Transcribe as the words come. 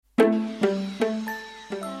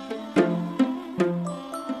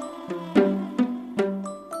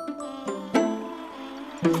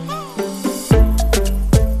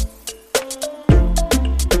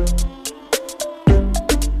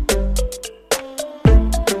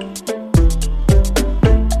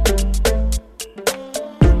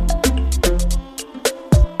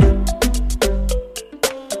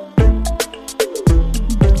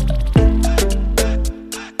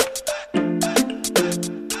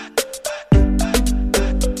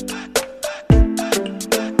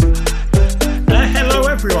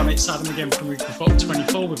It's Adam again from Weekly Football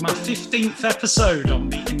 24 with my 15th episode on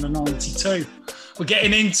Meeting the 92. We're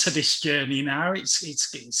getting into this journey now. It's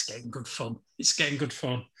getting good fun. It's getting good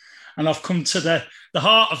fun. And I've come to the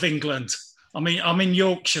heart of England. I'm in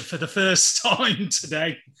Yorkshire for the first time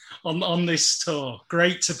today on this tour.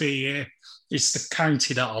 Great to be here. It's the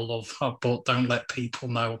county that I love, but don't let people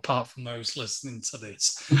know apart from those listening to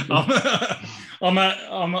this. I'm at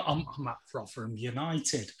Rotherham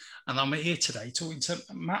United, and I'm here today talking to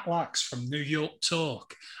Matt Lax from New York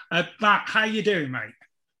Talk. Matt, how you doing, mate?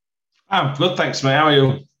 I'm good, thanks, mate. How are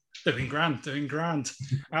you? Doing grand.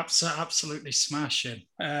 Absolutely smashing.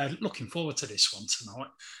 Looking forward to this one tonight.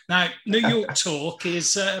 Now, New York Talk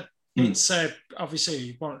is it's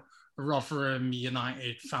obviously what. Rotherham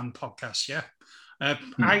United fan podcast, yeah.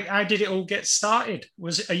 How did it all get started?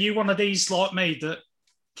 Are you one of these like me that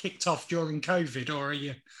kicked off during COVID, or are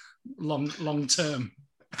you long term?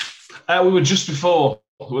 We were just before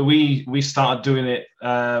we started doing it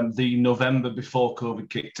the November before COVID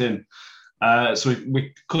kicked in. So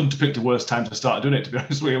we couldn't have picked a worse time to start doing it. To be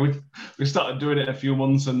honest with you, we started doing it a few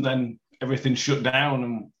months, and then everything shut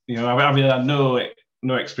down. And I really had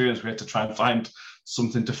no experience. We had to try and find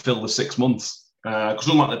something to fill the 6 months because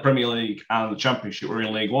unlike the Premier League and the Championship, we're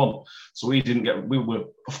in League One, so we were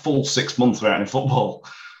a full 6 months without any football.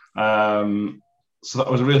 So that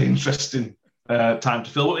was a really interesting time to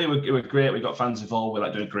fill. It was great. We got fans involved. We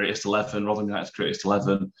like doing Greatest 11, Rotherham United's Greatest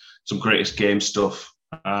 11, some Greatest Game stuff.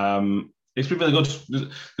 It's been really good.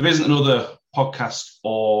 There isn't another podcast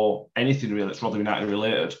or anything really that's Rotherham United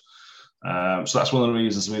related. So that's one of the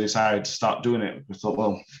reasons we decided to start doing it. We thought,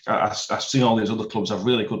 well, I've seen all these other clubs have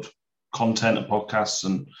really good content and podcasts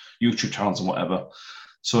and YouTube channels and whatever.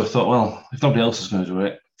 So I thought, well, if nobody else is going to do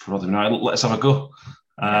it for Rotherham United, let's have a go.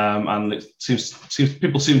 And it seems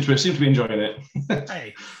people seem to be enjoying it.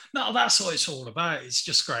 Hey, no, that's what it's all about. It's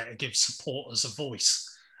just great to give supporters a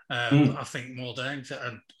voice. I think more than anything.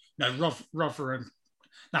 And Rotherham.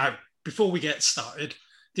 Now, before we get started,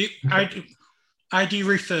 how do you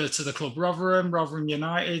refer to the club? Rotherham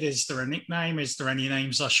United? Is there a nickname? Is there any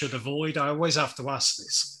names I should avoid? I always have to ask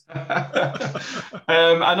this.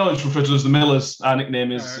 I know it's referred to as the Millers. Our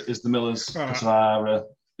nickname is the Millers because of our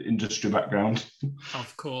industry background.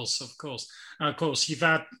 Of course. And of course,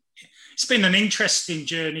 it's been an interesting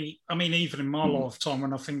journey. I mean, even in my lifetime,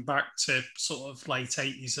 when I think back to sort of late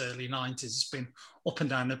 80s, early 90s, it's been up and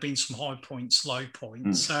down. There have been some high points, low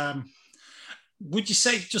points. Would you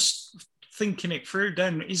say, just thinking it through,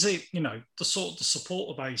 then, is it, the sort of the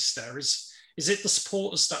supporter base there, is it the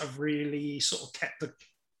supporters that have really sort of kept the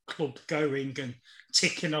club going and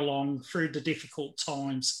ticking along through the difficult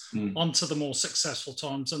times onto the more successful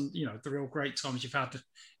times and, the real great times you've had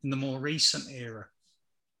in the more recent era?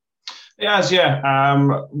 Yeah.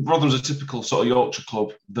 Rotherham's a typical sort of Yorkshire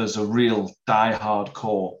club. There's a real die-hard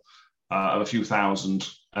core of a few thousand.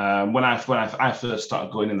 When I first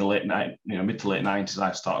started going in the mid to late 90s,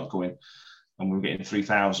 I started going, and we were getting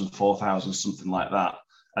 3,000, 4,000, something like that.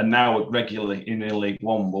 And now regularly in League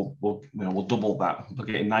One, we'll double that. We're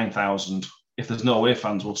getting 9,000. If there's no away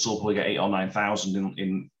fans, we'll still probably get 8,000 or 9,000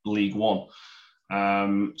 in League One.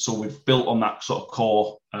 So we've built on that sort of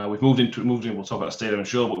core. We've moved in. We'll talk about the stadium, I'm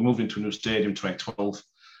sure, but we moved into a new stadium in 2012.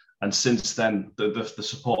 And since then, the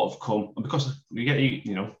support have come. And because we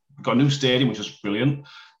we've got a new stadium, which is brilliant,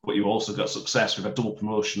 but you've also got success. We've had double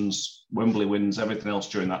promotions, Wembley wins, everything else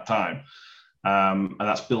during that time. And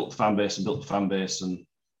that's built the fan base, and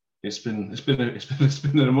it's been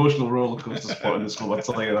an emotional roller coaster supporting this club. I'll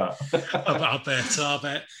tell you that. I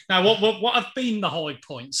bet. Now, what have been the high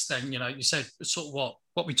points then? You said sort of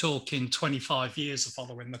what we talking 25 years of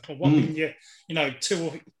following the club. What been your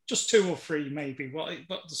two or three maybe? What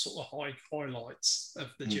the sort of highlights of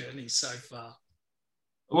the journey so far?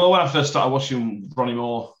 Well, when I first started watching Ronnie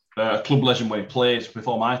Moore, a club legend when he played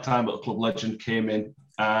before my time, but a club legend came in.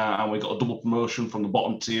 And we got a double promotion from the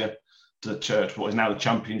bottom tier to what is now the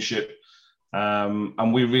Championship.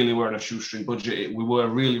 And we really were on a shoestring budget. We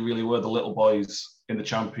really were the little boys in the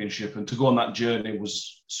Championship. And to go on that journey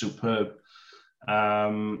was superb.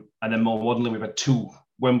 And then more modernly, we've had 2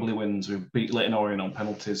 Wembley wins. We beat Leyton Orient on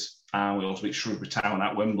penalties, and we also beat Shrewsbury Town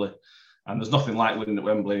at Wembley. And there's nothing like winning at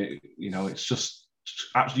Wembley. It's just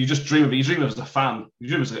actually, you just dream of it. You dream of it as a fan. You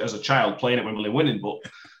dream as a child playing at Wembley and winning. But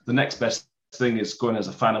the next best thing is going as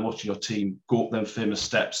a fan and watching your team go up them famous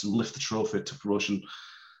steps and lift the trophy to promotion.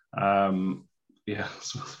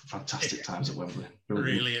 It's fantastic times at Wembley.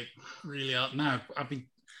 Really are. Now,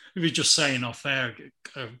 we were just saying off air,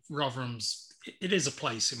 Rotherham's, it is a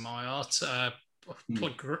place in my heart. I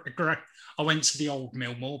went to the old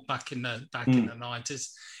Millmoor back in the 90s.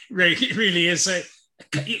 It really is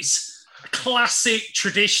it's a classic,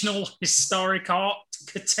 traditional, historic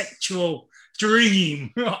architectural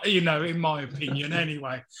dream, in my opinion,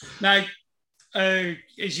 anyway. Now,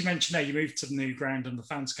 as you mentioned there, you moved to the new ground and the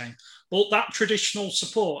fans came, but that traditional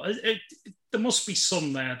support, there must be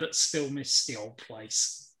some there that still miss the old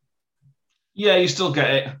place. Yeah, you still get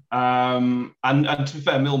it. And to be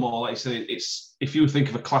fair, Millmoor, like I said, it's if you think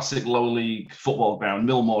of a classic lower league football ground,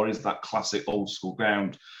 Millmoor is that classic old school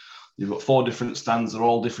ground. You've got 4 different stands, they're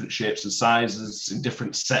all different shapes and sizes, in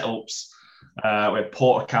different setups. We had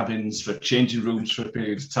porter cabins for changing rooms for a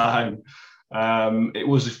period of time. It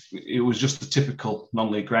was just a typical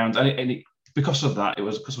non-league ground, and because of that, it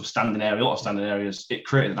was because of standing area, a lot of standing areas. It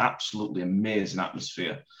created an absolutely amazing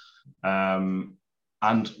atmosphere, and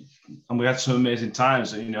we had some amazing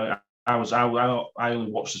times. I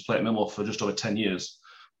only watched us play at Millmoor for just over 10 years,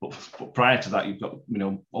 but prior to that, you've got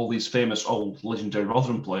all these famous old legendary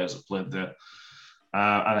Rotherham players that played there,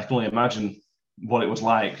 and I can only imagine what it was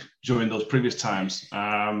like during those previous times.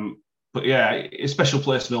 But yeah, it's a special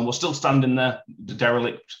place, Millmoor. We're still standing there, the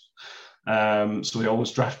derelict. So we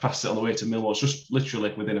always drive past it on the way to Millmoor. It's just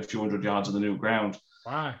literally within a few hundred yards of the new ground.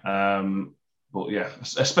 Wow. But yeah,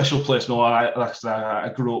 a special place, Millmoor. I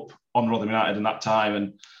grew up on Rotherham United in that time,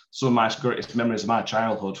 and some of my greatest memories of my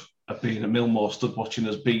childhood have been at Millmoor, stood watching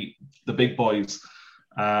us beat the big boys.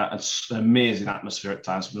 And it's an amazing atmosphere at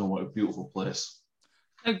times. Millmoor, a beautiful place.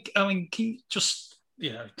 I mean, can you just,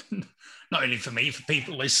 not only for me, for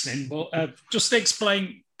people listening, but just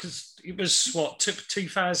explain, because it was,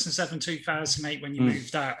 2007, 2008 when you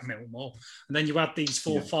moved out of Millmoor, and then you had these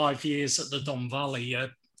 4 or 5 years at the Don Valley.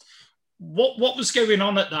 What was going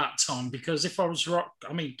on at that time? Because if I was right,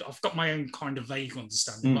 I mean, I've got my own kind of vague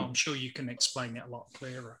understanding, but I'm sure you can explain it a lot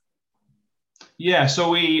clearer. Yeah,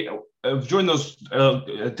 so we, during those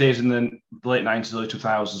days in the late 90s, early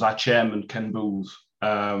 2000s, our chairman, Ken Booth,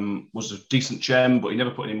 was a decent chairman, but he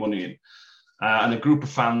never put any money in. And a group of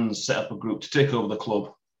fans set up a group to take over the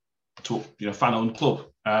club, to fan-owned club,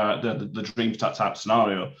 the dream type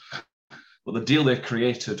scenario. But the deal they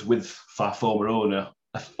created with our former owner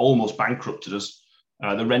almost bankrupted us.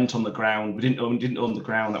 The rent on the ground, we didn't own the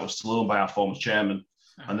ground that was still owned by our former chairman,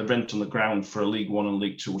 and the rent on the ground for a League One and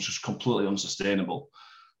League Two was just completely unsustainable.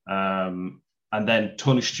 And then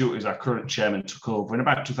Tony Stewart, who's our current chairman, took over in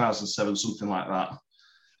about 2007, something like that,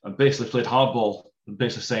 and basically played hardball,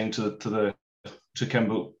 basically saying to Ken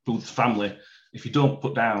Booth's family, if you don't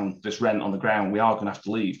put down this rent on the ground, we are going to have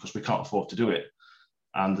to leave because we can't afford to do it.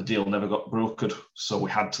 And the deal never got brokered, so we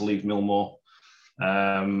had to leave Millmoor.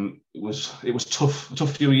 It was tough, a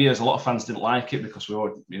tough few years. A lot of fans didn't like it because we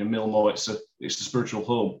were, Millmoor, it's the spiritual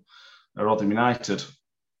home of Rotherham United.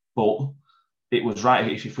 But it was right.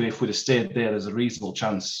 If we'd have stayed there, there's a reasonable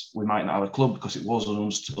chance we might not have a club, because it was an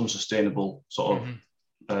unsustainable sort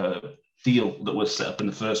of deal that was set up in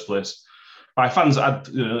the first place. By fans that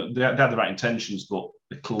they had the right intentions, but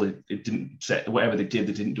it didn't set, whatever they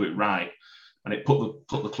didn't do it right, and it put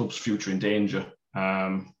the club's future in danger.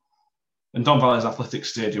 And Don Valley's athletic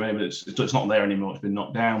stadium, it's not there anymore. It's been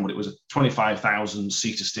knocked down, but it was a 25,000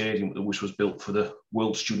 seater stadium which was built for the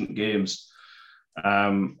World Student Games.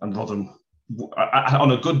 And Rotherham,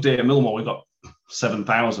 on a good day at Millmoor, we got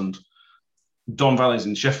 7,000. Don Valley's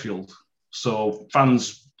in Sheffield, so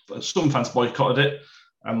some fans boycotted it.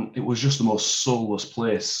 It was just the most soulless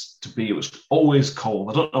place to be. It was always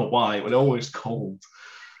cold. I don't know why. It was always cold.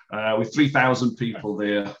 With 3,000 people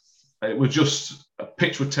there, it was just, a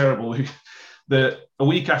pitch was terrible. A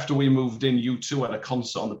week after we moved in, U2 had a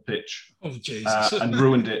concert on the pitch. Oh, Jesus. And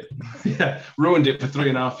ruined it. Ruined it for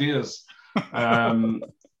 3.5 years.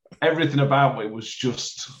 Everything about it was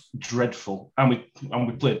just dreadful. And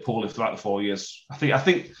we played poorly throughout the 4 years. I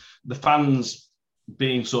think the fans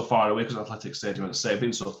being so far away, because Athletic Stadium, as I say,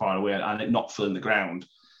 being so far away and it not filling the ground,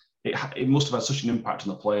 it must have had such an impact on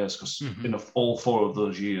the players, because in all 4 of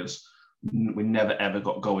those years, we never ever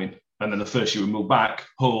got going. And then the first year we moved back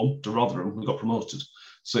home to Rotherham, we got promoted.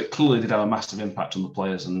 So it clearly did have a massive impact on the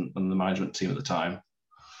players and the management team at the time.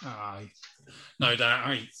 No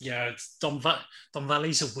doubt. Don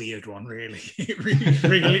Valley's a weird one, really. It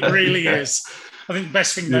really is. I think the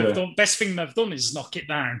best thing they've done is knock it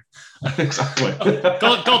down. Exactly.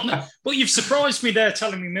 God, but you've surprised me there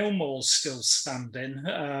telling me Millmoor's still standing.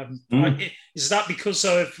 Is that because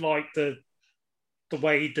of the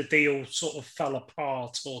way the deal sort of fell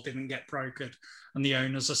apart or didn't get brokered, and the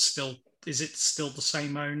owners are still? Is it still the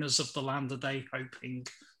same owners of the land? Are they hoping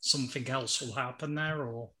something else will happen there,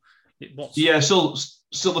 or? Still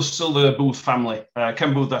the Booth family.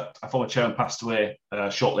 Ken Booth, our former chairman, passed away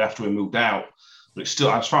shortly after we moved out. but it's still,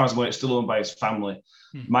 as far as I'm aware, it's still owned by his family.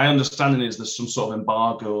 My understanding is there's some sort of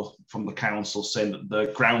embargo from the council saying that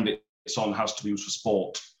the ground it's on has to be used for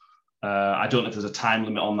sport. I don't know if there's a time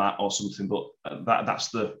limit on that or something, but that's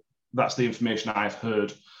the information I've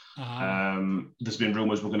heard. There's been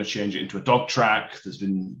rumours we're going to change it into a dog track. There's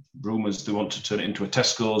been rumours they want to turn it into a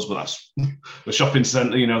Tesco's, but that's a shopping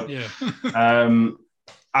centre, you know. Yeah.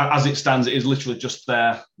 As it stands, it is literally just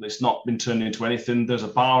there. It's not been turned into anything. There's a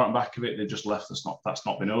bar at the back of it. They just left. That's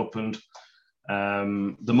not been opened.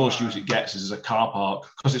 The most use it gets is as a car park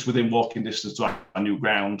because it's within walking distance to our new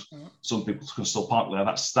ground. Some people can still park there.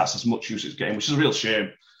 That's as much use it's getting, which is a real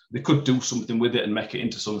shame. They could do something with it and make it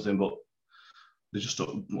into something, but they just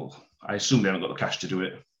don't. Well, I assume they haven't got the cash to do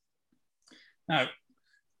it. Now,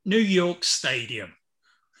 New York Stadium.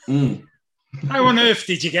 How on earth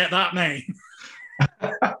did you get that name?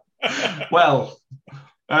 Well,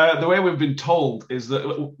 the way we've been told is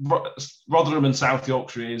that Rotherham and South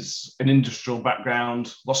Yorkshire is an industrial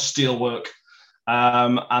background, lots of steel work.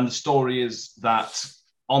 And the story is that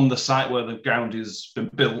on the site where the ground has been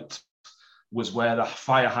built was where the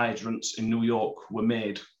fire hydrants in New York were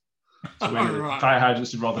made. So right. Fire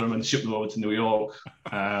hydrants in Rotherham and shipped them over to New York.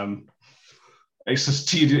 It's just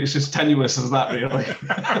tenuous as that, really.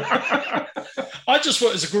 I just thought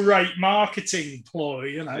it was a great marketing ploy,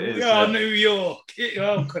 you know. New York,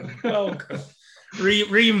 welcome.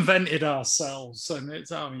 Reinvented ourselves, and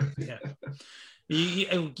it's. I mean, yeah.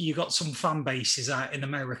 You got some fan bases out in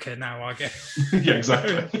America now, I guess. Yeah,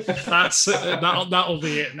 exactly. That'll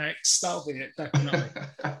be it next. That'll be it, definitely.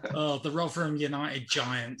 The Rotherham United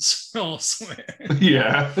Giants or something.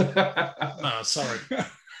 Yeah. No, sorry.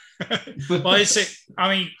 But is it?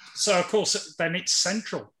 I mean, so of course, then it's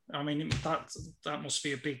central. I mean, that must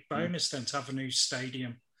be a big bonus then to have a new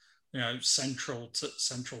stadium, you know, central to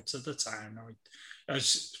the town. I mean,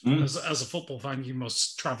 as a football fan, you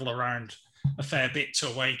must travel around a fair bit to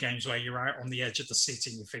away games where you're out on the edge of the city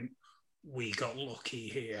and you think, we got lucky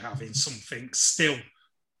here having something still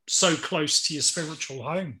so close to your spiritual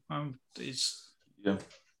home. It's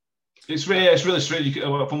really strange.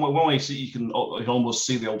 From one way you see, you can almost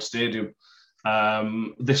see the old stadium.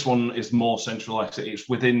 This one is more centralised. It's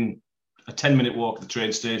within a 10-minute walk of the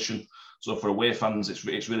train station. So for away fans, it's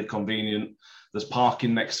really convenient. There's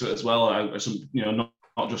parking next to it as well.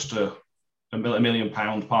 Not just a £1 million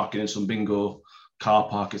parking in some bingo car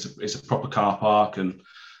park. It's a proper car park and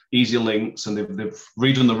easy links. And they've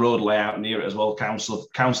redone the road layout near it as well. Council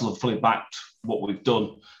have fully backed what we've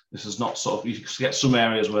done. This is not sort of, you get some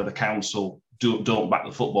areas where the council don't back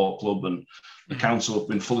the football club, and the council have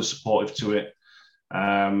been fully supportive to it.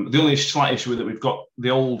 The only slight issue with it, we've got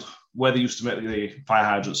the old, where they used to make the fire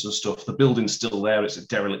hydrants and stuff, the building's still there. It's a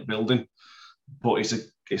derelict building, but it's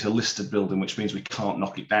a listed building, which means we can't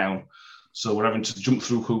knock it down. So we're having to jump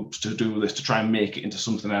through hoops to do this, to try and make it into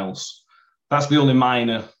something else. That's the only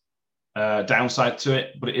minor downside to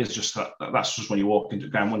it, but it is just that's just when you walk into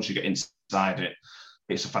the ground. Once you get inside it,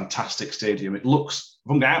 it's a fantastic stadium. It looks,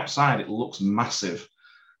 from the outside, it looks massive,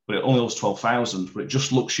 but it only holds 12,000, but it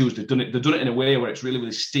just looks huge. They've done it in a way where it's really,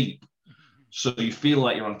 really steep. So you feel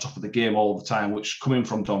like you're on top of the game all the time, which coming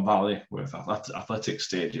from Don Valley with Athletic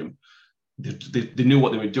Stadium, they knew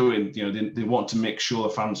what they were doing. You know, they want to make sure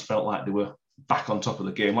the fans felt like they were back on top of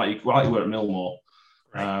the game, like you were at Millmore.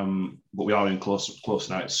 Right. But we are in close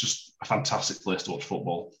now. It's just a fantastic place to watch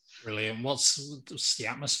football. Brilliant. What's the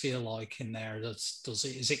atmosphere like in there?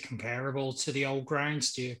 Is it comparable to the old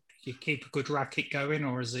grounds? Do you keep a good racket going,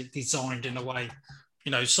 or is it designed in a way?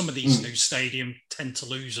 You know, some of these new stadiums tend to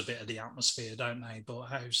lose a bit of the atmosphere, don't they? But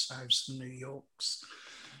how's New York's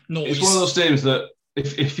noise? It's one of those stadiums that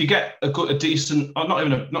if you get a decent, or not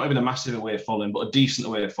even a massive away following, but a decent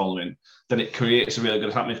away following, then it creates a really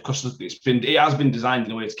good atmosphere because it has been designed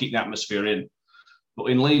in a way to keep the atmosphere in. But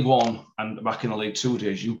in League One and back in the League Two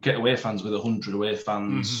days, you get away fans with 100 away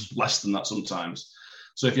fans, less than that sometimes.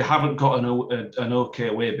 So if you haven't got an okay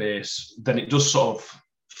away base, then it does sort of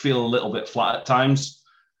feel a little bit flat at times.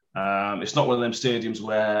 It's not one of them stadiums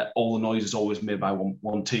where all the noise is always made by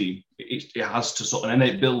one team. It has to sort of, and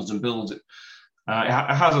it builds and builds. It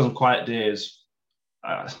has on quiet days.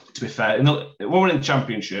 To be fair, when we're in the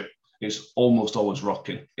Championship, it's almost always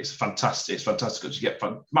rocking. It's fantastic. It's fantastic. You get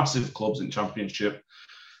massive clubs in Championship,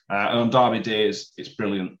 and on derby days, it's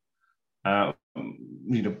brilliant. But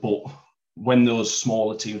when those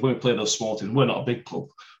smaller teams, when we play those small teams, we're not a big club.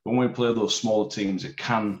 But when we play those smaller teams, it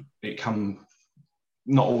can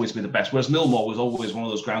not always be the best. Whereas Millmore was always one of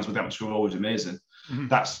those grounds where the atmosphere was always amazing.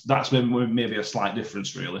 That's maybe a slight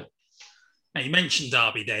difference, really. Now, you mentioned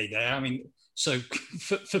Derby Day there. I mean, So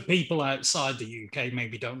for people outside the UK,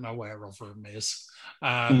 maybe don't know where Rotherham is.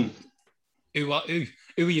 Who are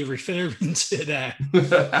you referring to there?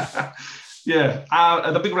 Yeah,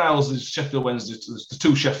 the big rivals is Sheffield Wednesday. The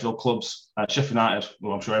two Sheffield clubs, Sheffield United,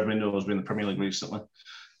 who I'm sure everybody knows, been in the Premier League recently.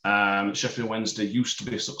 Sheffield Wednesday used to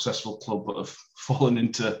be a successful club, but have fallen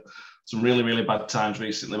into some really, really bad times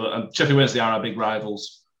recently. But Sheffield Wednesday are our big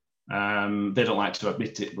rivals. They don't like to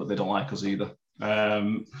admit it, but they don't like us either.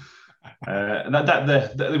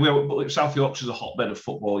 South Yorkshire is a hotbed of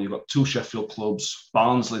football. You've got two Sheffield clubs.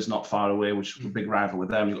 Barnsley's not far away, which is a big rival with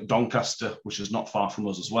them. You've got Doncaster, which is not far from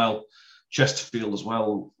us as well. Chesterfield as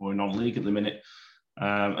well. We're non-league at the minute.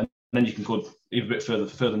 And then you can go even a bit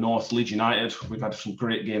further north. Leeds United. We've had some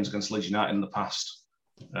great games against Leeds United in the past.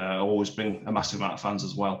 Always been a massive amount of fans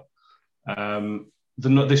as well.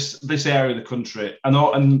 This area of the country,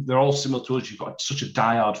 and they're all similar to us. You've got such a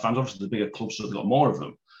die-hard fans. Obviously, the bigger clubs, so they've got more of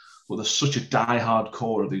them. But there's such a die-hard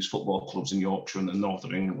core of these football clubs in Yorkshire and the north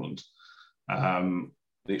of England.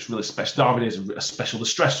 It's really special. Derby days are special. They're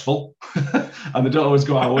stressful, and they don't always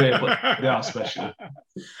go our way, but they are special.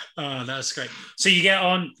 Oh, that's great. So you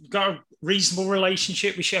got a reasonable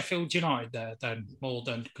relationship with Sheffield United there, then, more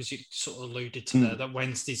than, because you sort of alluded to there that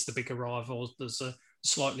Wednesday's the bigger rival. There's a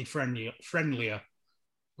slightly friendlier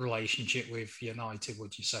relationship with United,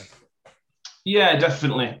 would you say? Yeah,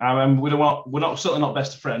 definitely. We're not certainly not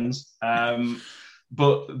best of friends,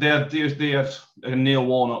 but they had Neil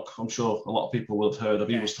Warnock. I'm sure a lot of people will have heard of.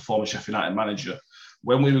 He was the former Sheffield United manager.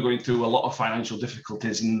 When we were going through a lot of financial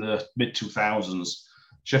difficulties in the mid 2000s,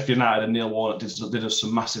 Sheffield United and Neil Warnock did us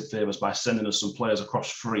some massive favours by sending us some players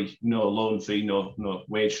across free, no loan fee, no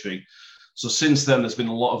wage fee. So since then, there's been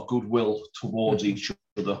a lot of goodwill towards each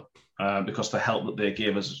other because of the help that they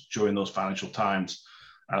gave us during those financial times.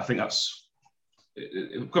 And I think that's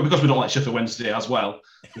because we don't like Sheffield Wednesday as well.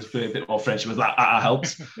 There's been a bit more friendship with that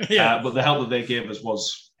helped. But the help that they gave us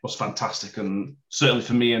was fantastic, and certainly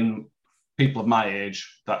for me and people of my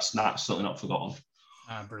age, that's certainly not forgotten.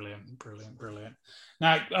 Brilliant.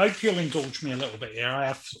 Now, I hope you'll indulge me a little bit here.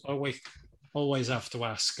 I always have to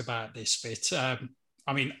ask about this bit.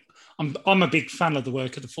 I'm a big fan of the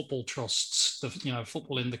work of the football trusts,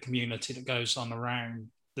 football in the community that goes on around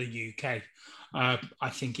the UK. I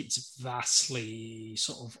think it's vastly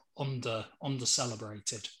sort of under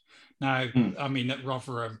celebrated. Now, I mean, at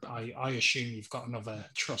Rotherham, I assume you've got another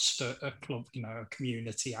trust, a club, a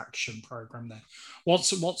community action program there. What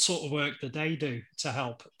sort of work do they do to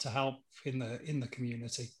help in the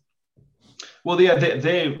community? Well, yeah,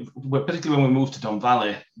 they particularly when we moved to Don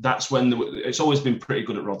Valley, that's when it's always been pretty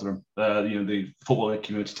good at Rotherham, the football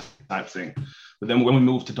community type thing. But then when we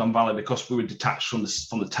moved to Don Valley, because we were detached from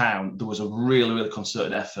the town, there was a really, really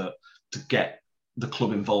concerted effort to get the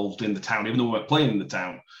club involved in the town, even though we weren't playing in the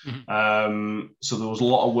town. So there was a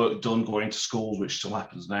lot of work done going to schools, which still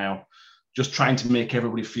happens now, just trying to make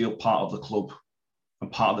everybody feel part of the club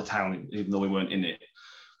and part of the town, even though we weren't in it.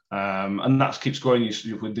 And that keeps growing.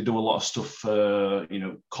 They do a lot of stuff.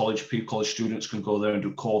 College students can go there and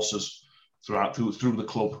do courses through the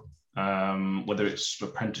club, whether it's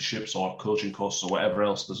apprenticeships or coaching courses or whatever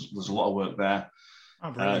else. There's a lot of work there.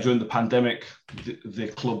 During the pandemic, the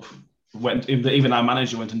club went. Even our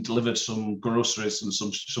manager went and delivered some groceries and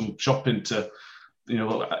some shopping to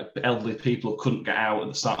elderly people who couldn't get out at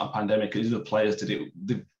the start of the pandemic. Even the players did it.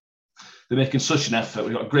 They're making such an effort.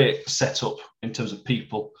 We've got a great setup in terms of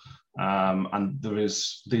people, and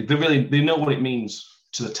they know what it means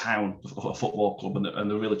to the town of a football club, and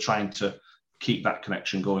they're really trying to keep that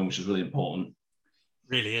connection going, which is really important.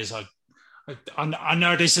 Really is. I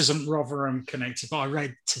know this isn't Rotherham connected, but I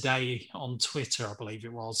read today on Twitter, I believe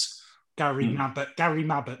it was, Gary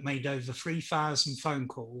Mabbott made over 3,000 phone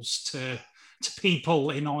calls to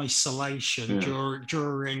people in isolation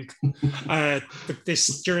during the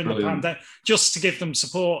pandemic, just to give them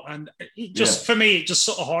support. And for me, it just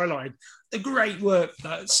sort of highlighted the great work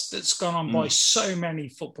that's gone on by so many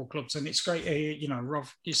football clubs. And it's great to hear, Rob,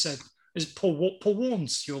 you said, is Paul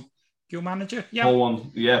Warnes your manager? Yeah.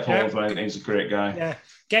 Paul Warnes, he's a great guy. Yeah.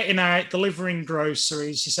 Getting out, delivering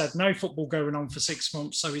groceries. He said no football going on for 6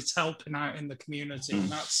 months, so he's helping out in the community. And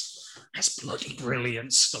that's bloody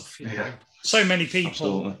brilliant stuff. know? So many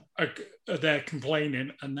people are there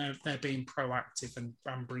complaining, and they're being proactive and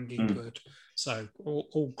bringing good. So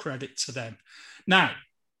all credit to them. Now,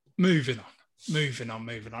 moving on.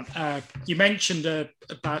 You mentioned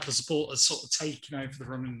about the supporters sort of taking over the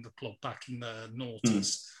running of the club back in the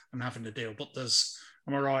noughties and having to deal. But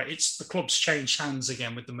Am I right? It's the club's changed hands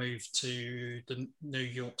again with the move to the New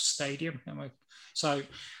York Stadium. So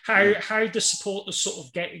how do supporters sort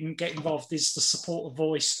of get involved? Is the supporter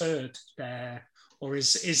voice heard there, or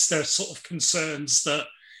is there sort of concerns that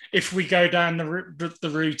if we go down the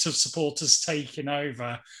route of supporters taking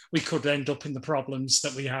over, we could end up in the problems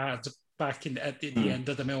that we had back at the end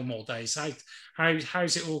of the Millmore days?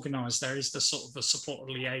 How's it organised there? Is there sort of a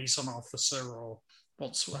supporter liaison officer, or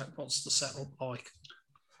what's the setup like?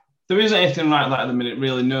 There isn't anything like that at the minute,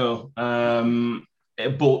 really, no.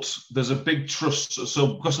 But there's a big trust.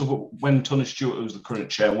 So because of when Tony Stewart, who's the current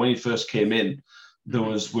chair, when he first came in, there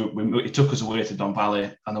was it took us away to Don Valley,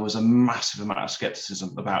 and there was a massive amount of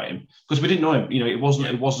scepticism about him because we didn't know him. It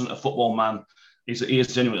wasn't a football man. He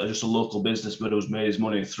is genuinely just a local businessman who's made his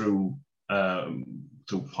money through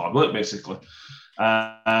hard work, basically.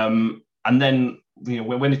 And then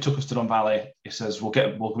when he took us to Don Valley, he says we'll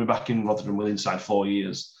be back in Rotherham within inside 4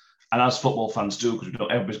 years. And as football fans do, because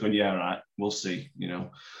everybody's going, yeah, right, we'll see, And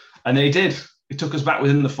then he did. He took us back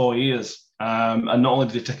within the 4 years. And not only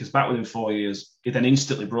did he take us back within 4 years, he then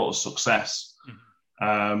instantly brought us success.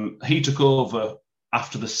 He took over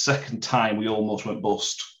after the second time we almost went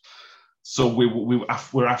bust. So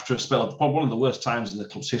we're after a spell of one of the worst times in the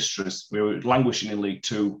club's history. We were languishing in League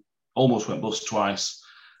Two, almost went bust twice.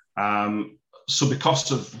 So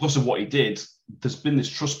because of what he did, there's been this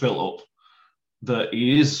trust built up that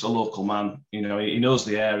he is a local man. He knows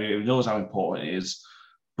the area, he knows how important it is.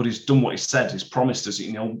 But he's done what he said. He's promised us,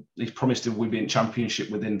 he promised that we'd be in Championship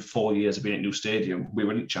within 4 years of being at New Stadium. We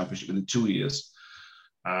were in Championship within 2 years.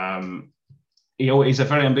 He's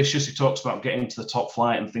very ambitious. He talks about getting to the top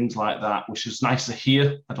flight and things like that, which is nice to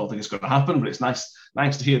hear. I don't think it's going to happen, but it's nice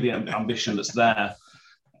to hear the ambition that's there.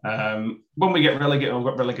 When we get relegated, we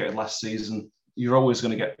got relegated last season, you're always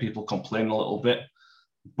going to get people complaining a little bit.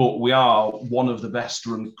 But we are one of the best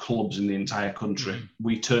run clubs in the entire country.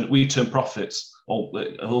 We turn profits,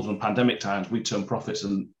 other than pandemic times, we turn profits,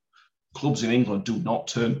 and clubs in England do not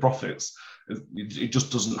turn profits. It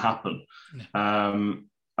just doesn't happen. And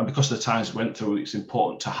because of the times we went through, it's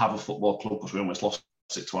important to have a football club because we almost lost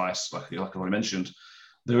it twice, like I've already mentioned.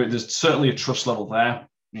 There's certainly a trust level there.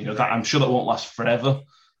 That I'm sure that won't last forever.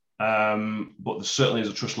 But there certainly is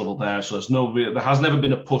a trust level there. So there has never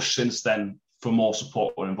been a push since then for more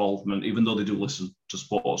support or involvement, even though they do listen to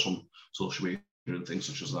supporters on social media and things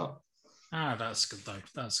such as that. That's good though.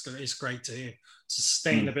 That's good. It's great to hear.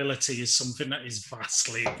 Sustainability is something that is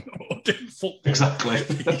vastly ignored in football. Exactly.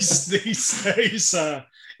 these days,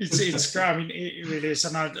 it's great. I mean, it really is.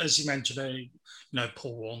 And as you mentioned,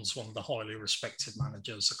 Paul Warne's one of the highly respected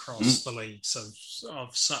managers across the league. So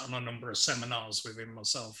I've sat on a number of seminars with him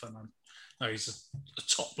myself, and I know he's a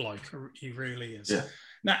top bloke. He really is. Yeah.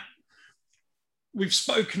 Now, we've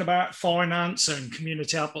spoken about finance and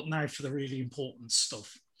community output now for the really important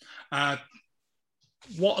stuff.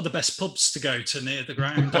 What are the best pubs to go to near the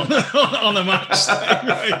ground on a match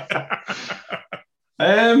day?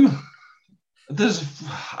 I'll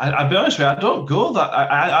be honest with you, I don't go that.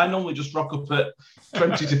 I normally just rock up at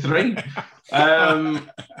 20 to 3.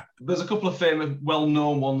 There's a couple of famous,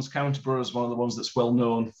 well-known ones. Counterborough is one of the ones that's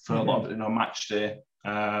well-known for a lot of match day. For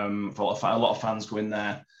a lot of fans go in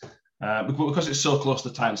there. Because it's so close to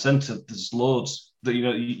the town centre, there's loads.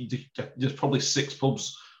 There's probably 6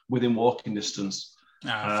 pubs within walking distance,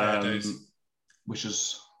 which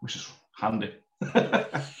is handy.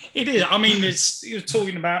 It is. I mean, you're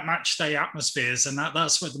talking about match day atmospheres, and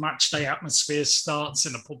that's where the match day atmosphere starts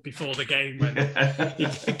in a pub before the game, when you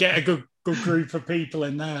get a good group of people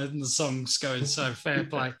in there and the song's going. So fair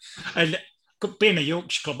play. And being a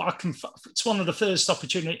Yorkshire club, it's one of the first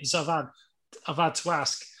opportunities I've had to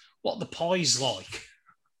ask what the pie's like.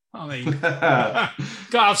 I mean, got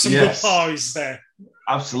to have some good pies there.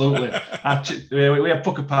 Absolutely. We have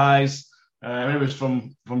pucker pies.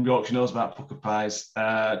 Anyone from Yorkshire knows about pucker pies.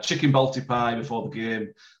 Chicken balti pie before the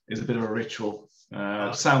game is a bit of a ritual.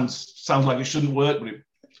 Sounds like it shouldn't work, but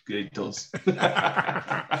it does.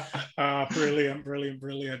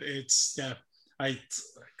 Brilliant. It's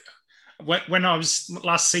when I was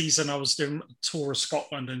last season, I was doing a tour of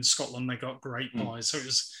Scotland. In Scotland, they got great pies, so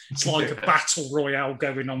it's like a battle royale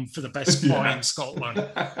going on for the best pie in Scotland.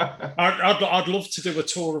 I'd love to do a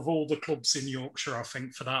tour of all the clubs in Yorkshire. I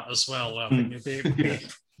think for that as well. I think it'd be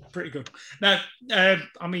pretty good. Now,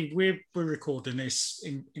 I mean, we're recording this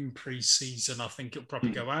in pre-season. I think it'll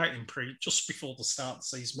probably go out in just before the start of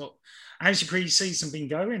the season. But how's your pre-season been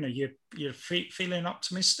going? Are you feeling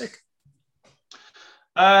optimistic?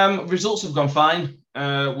 Results have gone fine.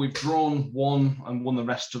 We've drawn one and won the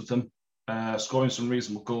rest of them, scoring some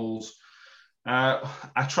reasonable goals. Our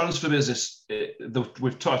transfer business,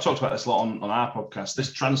 I've talked about this a lot on our podcast.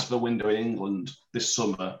 This transfer window in England this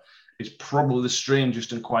summer is probably the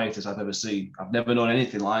strangest and quietest I've ever seen. I've never known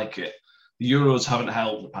anything like it. The Euros haven't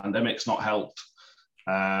helped. The pandemic's not helped.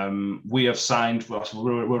 We have signed.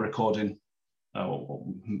 We're recording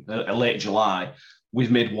late July.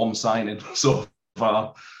 We've made one signing so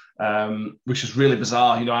far, which is really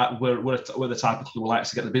bizarre. You know, we're the type of club who likes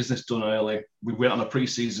to get the business done early. We went on a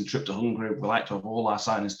pre-season trip to Hungary. We like to have all our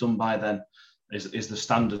signings done by then. Is the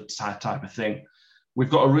standard type of thing. We've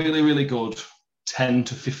got a really, really good 10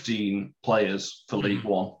 to 15 players for League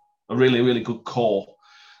One, a really, really good core.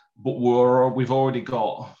 But we've already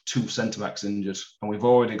got 2 centre-backs injured, and we've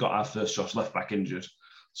already got our first choice left-back injured.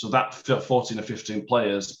 So that 14 or 15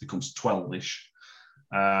 players becomes 12-ish.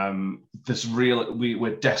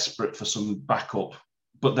 We're desperate for some backup,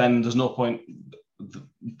 but then there's no point.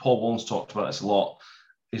 Paul Bones talked about this a lot.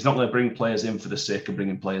 He's not going to bring players in for the sake of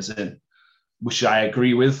bringing players in, which I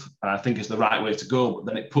agree with. And I think is the right way to go. But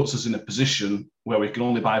then it puts us in a position where we can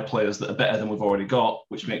only buy players that are better than we've already got,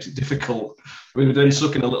 which makes it difficult. We're then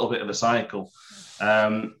stuck in a little bit of a cycle.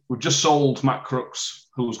 We've just sold Matt Crooks,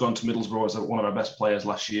 who's gone to Middlesbrough as one of our best players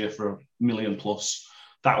last year for $1 million plus.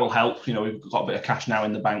 That will help. You know, we've got a bit of cash now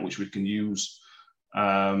in the bank, which we can use.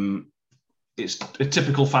 It's a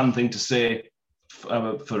typical fan thing to say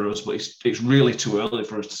for us, but it's really too early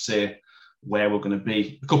for us to say where we're going to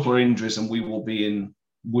be. A couple of injuries and we're going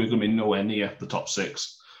to be nowhere near the top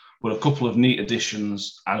 6. But a couple of neat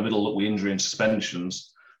additions and a middle with injury and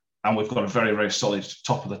suspensions, and we've got a very, very solid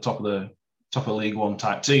top of League One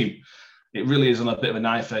type team. It really is on a bit of a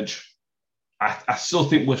knife edge. I still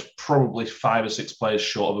think we're probably 5 or 6 players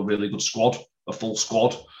short of a really good squad, a full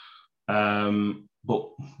squad. But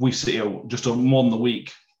we sit here just more than a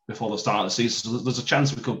week before the start of the season, so there's a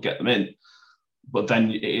chance we could get them in. But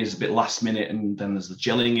then it is a bit last minute, and then there's the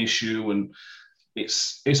gelling issue, and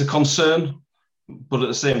it's a concern. But at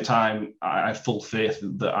the same time, I have full faith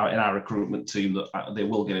that in our recruitment team that they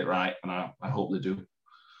will get it right, and I hope they do.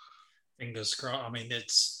 Fingers crossed. I mean,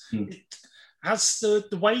 has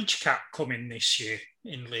the wage cap come in this year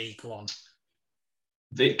in League One?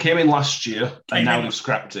 It came in last year, and now they've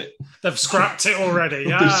scrapped it. They've scrapped it already.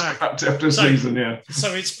 Yeah, they've scrapped it after a season. Yeah.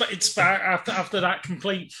 So it's back after that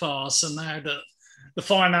complete farce, and now that the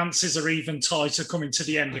finances are even tighter coming to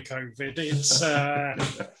the end of COVID. It's they're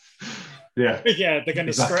going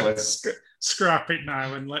to scrap it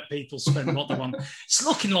now and let people spend what they want. It's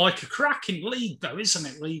looking like a cracking league, though, isn't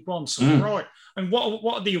it? League One, so right. And what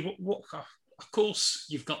are the? Of course,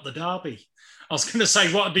 you've got the derby. I was going to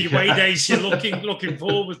say, what are the away days you're looking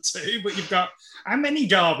forward to? But you've got, how many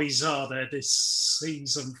derbies are there this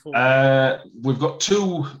season for? We've got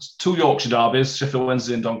two Yorkshire derbies, Sheffield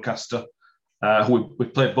Wednesday and Doncaster. We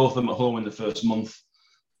played both of them at home in the first month.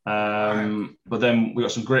 But then we've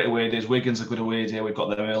got some great away days. Wigan's a good away day. We've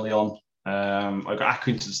got them early on. I've got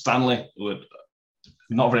Accrington Stanley, who are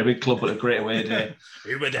not a very big club, but a great away day.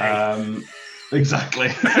 Who were they? Exactly.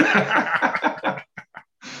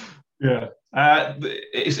 Yeah.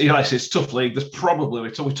 It's a tough league. There's probably, we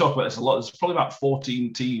talk about this a lot, there's probably about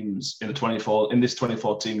 14 teams in this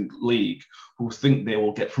 2014 league who think they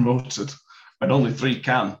will get promoted, and only 3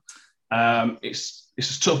 can. It's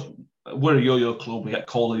tough. We're a yo-yo club. We get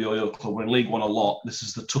called a yo-yo club. We're in League One a lot. This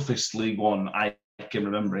is the toughest League One I can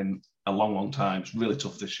remember in a long, long time. It's really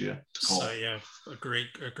tough this year to call. So yeah, agree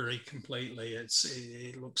completely.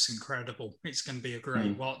 It looks incredible. It's going to be a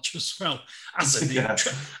great watch as well. As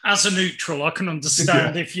a neutral, I can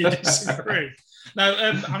understand if you disagree. Now,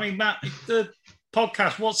 I mean, Matt, the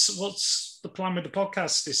podcast. What's the plan with the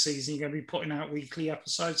podcast this season? You're going to be putting out weekly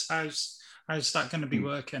episodes. How's that going to be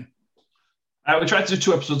working? We try to do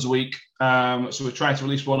 2 episodes a week. So we try to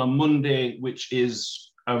release one on Monday, which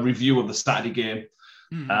is a review of the Saturday game.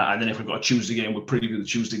 And then if we've got a Tuesday game, we'll preview the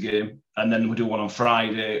Tuesday game. And then we do one on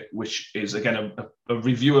Friday, which is, again, a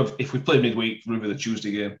review of, if we play midweek, review the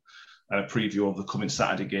Tuesday game, and a preview of the coming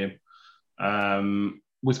Saturday game.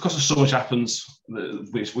 Because so much happens,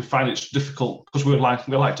 we find it difficult, because we like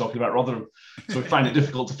talking about Rotherham. So we find it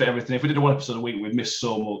difficult to fit everything. If we did 1 episode a week, we'd miss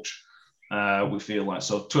so much. We feel like,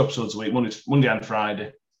 so 2 episodes a week, Monday and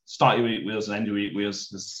Friday. Start your week with us and end your week with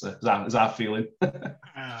us is our feeling.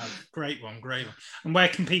 Great one. And where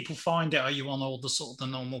can people find it? Are you on all the sort of the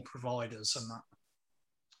normal providers and that?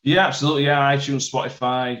 Yeah, absolutely. Yeah, iTunes,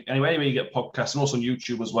 Spotify, anywhere you get podcasts, and also on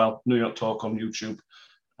YouTube as well. New York Talk on YouTube.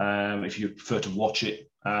 If you prefer to watch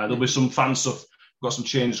it, there'll be some fan stuff. We've got some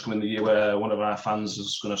changes coming in the year where one of our fans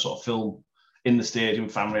is going to sort of film in the stadium,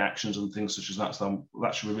 fan reactions and things such as that. So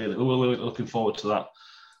that should be we're looking forward to that.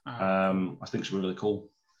 I think it should be really cool.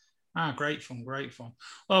 Great fun, great fun.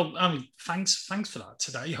 Well, I mean, thanks for that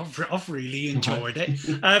today. I've really enjoyed it.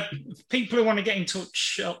 People who want to get in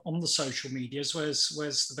touch on the social medias, where's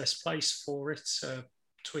the best place for it?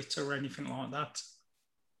 Twitter or anything like that?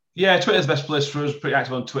 Yeah, Twitter's the best place for us. Pretty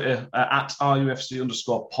active on Twitter at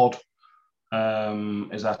RUFC_pod.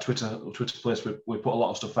 Is our Twitter place. We put a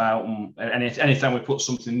lot of stuff out, and anytime we put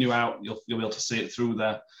something new out, you'll be able to see it through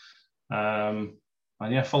there. And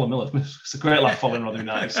yeah, follow Miller. It's a great laugh following Rotherham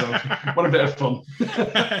United. So what a bit of fun.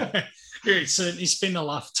 It's been a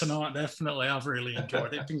laugh tonight. Definitely, I've really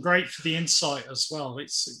enjoyed it. It's been great for the insight as well.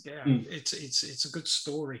 It's a good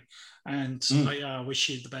story, and I wish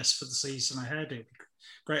you the best for the season ahead. It'd be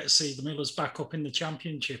great to see the Millers back up in the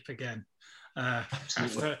Championship again.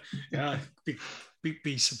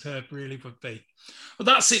 Be superb, really would be. Well,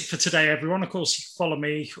 that's it for today, everyone. Of course, you can follow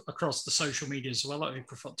me across the social media as well at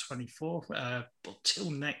Uprafot24. But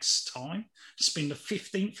till next time, it's been the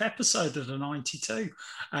 15th episode of the 92.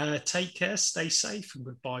 Take care, stay safe, and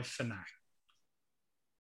goodbye for now.